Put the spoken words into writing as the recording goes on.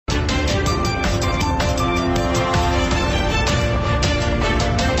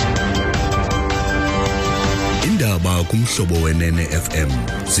kumhlobo wenene FM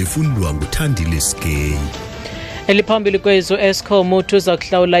zifundwa nguThandile Skey. Eliphambili kwezwe U-ESKOM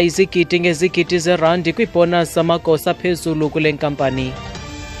uzakuhlawula izigidi ngezigidi zeerandi kwiibonus zamagosa aphezulu kule nkampani.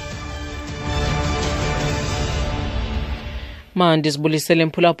 Mandi sibulisele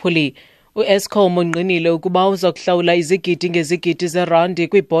mphulaphuli. U-ESKOM unqinile ukuba uzakuhlawula izigidi ngezigidi zeerandi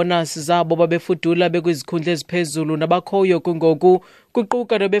kwiibonus zabo babefudula bekwizikhundla eziphezulu nabakhoyo kungoku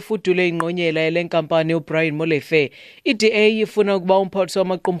kuquka nobefudule ingqonyela yale nkampani uBrian Molefe. I-DA ifuna ukuba umphathi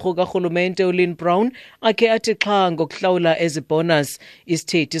wamaqumrhu karhulumente uLynn Brown akhe athi xha ngokuhlawula ezi bonus.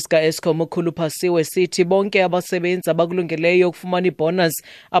 Isithethi sika-ESKOM ukhuluphasiwe sithi bonke abasebenzi abakulungeleyo ukufumana ibonus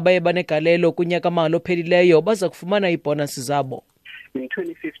abaye banegalelo kunyaka-mali ophelileyo baza kufumana iibonus zabo. In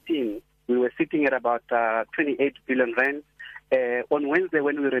 2015, we were sitting at about 28 billion rand. On Wednesday,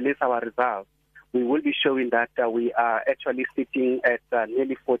 when we release our results, we will be showing that we are actually sitting at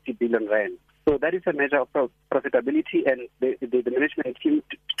nearly 40 billion rand. So that is a measure of profitability, and the management team,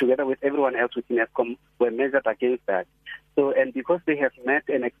 together with everyone else within ESKOM, were measured against that. So, and because they have met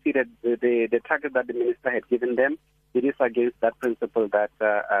and exceeded the target that the minister had given them, it is against that principle that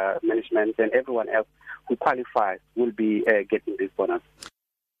management and everyone else who qualifies will be getting this bonus.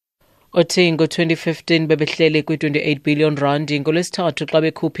 Othi ngo-2015 bebehleli kwi-28 billion rand ngolwesithathu xa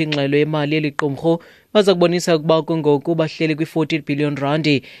bekhupha ingxelo yemali yeliqumrhu baza kubonisa ukuba kungoku bahleli kwi-14 billion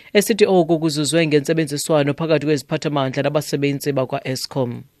rand esithi oku kuzuzwe ngentsebenziswano phakathi kweziphathamandla nabasebenzi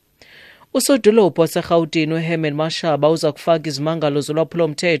bakwa-ESKOM. Usodolophu waseRhawutini uHerman Mashaba uza kufaka izimangalo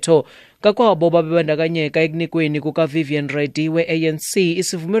zolwaphulo-mthetho kakwabo babebandakanyeka ekunikweni kukaVivian Reddy we-ANC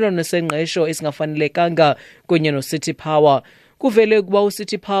isivumelwano sengqesho esingafanelekanga kunye noCity Power. Kuvele ukuba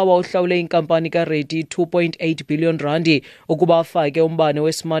uCity Power uhlawule inkampani kaReddy 2.8 billion rand ukuba afake umbane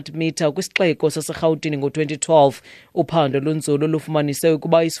we-smart meter kwisixeko saseRhawutini ngo-2012. Uphando lunzulu lufumanise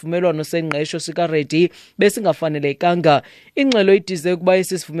ukuba isivumelwano sengqesho sikaReddy besingafanelekanga. Ingxelo idize ukuba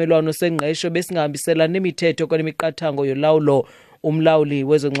isivumelwano sengqesho besingahambiselani nemithetho kwanemiqathango yolawulo. Umlawuli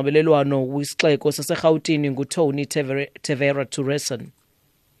wezonxibelelwano kwisixeko saseRhawutini nguTony Tevera Tureson.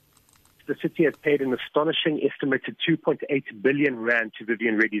 The city has paid an astonishing estimated 2.8 billion rand to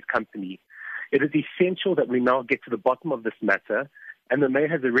Vivian Reddy's company. It is essential that we now get to the bottom of this matter, and the Mayor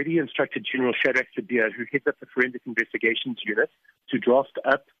has already instructed General Shadrach Sibiya, who heads up the Forensic Investigations Unit, to draft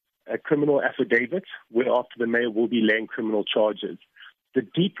up a criminal affidavit whereafter the Mayor will be laying criminal charges. The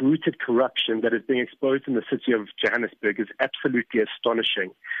deep-rooted corruption that is being exposed in the city of Johannesburg is absolutely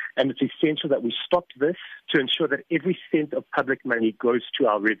astonishing, and it's essential that we stop this to ensure that every cent of public money goes to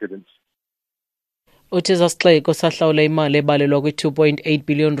our residents. Uthi zasixeko sahlawula imali ebalelwa kwi-2.8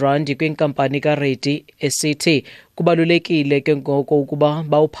 billion rand kwinkampani kaReddy esithi kubalulekile ke ngoko ukuba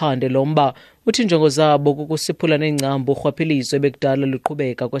bawuphande lo mba. Uthi injongo zabo kukusiphula nengcambu urhwaphilizo ebekudala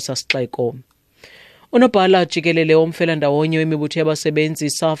luqhubeka kwesasixeko. Unobhala jikelele womfelandawonye wemibutho yabasebenzi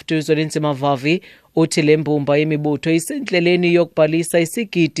SAFTU Zwelinzima Vavi uthi le mbumba yemibutho isendleleni yokubhalisa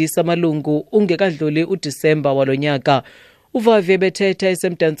isigidi samalungu ungekadluli uDisemba walonyaka. Uvavi ebethetha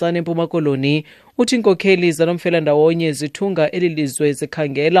esemdantsane eMpuma Koloni uthi inkokheli zanomfelandawonye zithunga elilizwe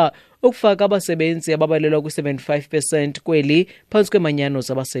zikhangela ukufaka abasebenzi ababalelwa kwi-75% kweli phantsi kwemanyano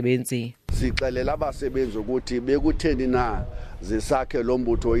zabasebenzi. Sixelela abasebenzi ukuthi bekutheni na zisakhe lo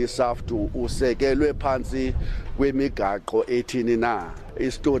mbutho iSAFTU usekelwe phansi kwemigaqo ethini na.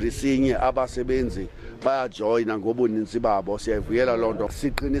 Istori sinye abasebenzi bayajoyina ngobuninzi babo, siyayivuyela loo nto.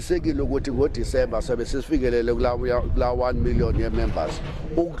 Siqinisekile ukuthi ngoDisemba sabe sesifikelele kula 1 million ye-members.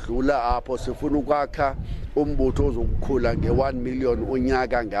 Ukudlula apho sifuna ukwakha umbutho ozokukhula nge-1 million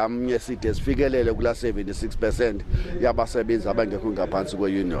unyaka ngamnye side sifikelele kula 76% yabasebenzi abangekho ngaphansi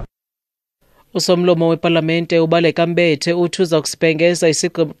kwe-union. Usomlomo weParlamente ubaleka Mbethe uthi uza kusibhengeza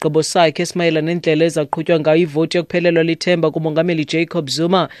isigqibo sakhe esimayelana nendlela ezaqhutywa ngayo ivoti yokuphelelwa lithemba kumongameli Jacob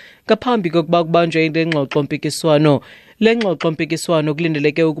Zuma ngaphambi kokuba kubanjwe ingxoxo-mpikiswano. Le ngxoxo-mpikiswano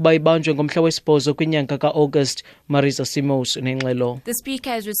kulindeleke ukuba ibanjwe ngomhla wesi-8 kwinyanga ka-August. Marisa Simos nengxelo. The Speaker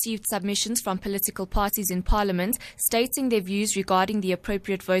has received submissions from political parties in Parliament stating their views regarding the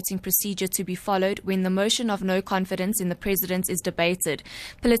appropriate voting procedure to be followed when the motion of no confidence in the President is debated.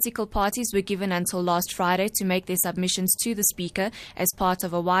 Political parties were given until last Friday to make their submissions to the Speaker as part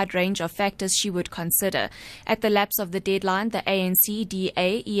of a wide range of factors she would consider. At the lapse of the deadline, the ANC,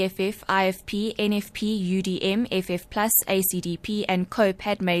 DA, EFF, IFP, NFP, UDM, FF+, ACDP and COPE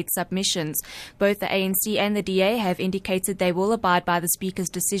had made submissions. Both the ANC and the DA have indicated they will abide by the Speaker's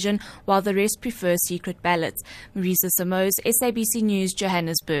decision, while the rest prefer secret ballots. Marisa Simos, SABC News,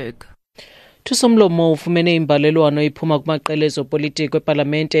 Johannesburg. Thusomlomo ufumene imbalelwano iphuma kumaqela ezopolitiko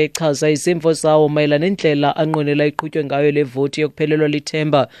epalamente echaza izimvo zawo mayelana nendlela anqwenela iqhutywe ngayo le voti yokuphelelwa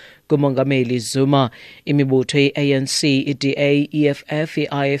lithemba kumongameli Zuma. Imibutho i-ANC, i-DA, EFF,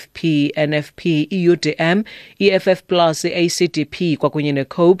 i-IFP, NFP, i-UDM, EFF Plus, i-ACDP kwakunye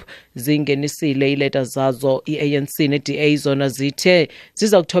ne-COPE zingenisile ileta zazo. I-ANC ne-DA zona zithe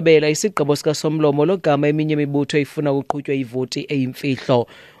ziza kuthobela isigqibo sikasomlomo logama eminye imibutho ifuna ukuqhutywa ivoti eyimfihlo.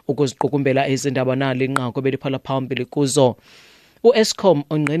 Ukuziqukumbela izindaba nalo inqaku beliphala phambili kuzo. U-ESKOM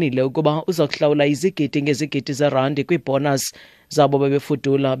onqenile ukuba uza kuhlawula izigidi ngezigidi zeerandi kwiibonus zabo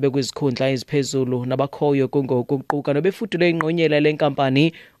bebefudula bekwizikhundla eziphezulu nabakhoyo kungoku kuquka nobefudule inqonyela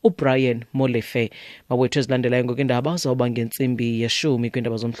lenkampani uBrian Molefe. Mawethu ezilandelayo ngokwendaba zawuba ngentsimbi 10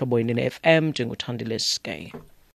 kwiindaba zomhlobo yenene FM njengothandile Skay.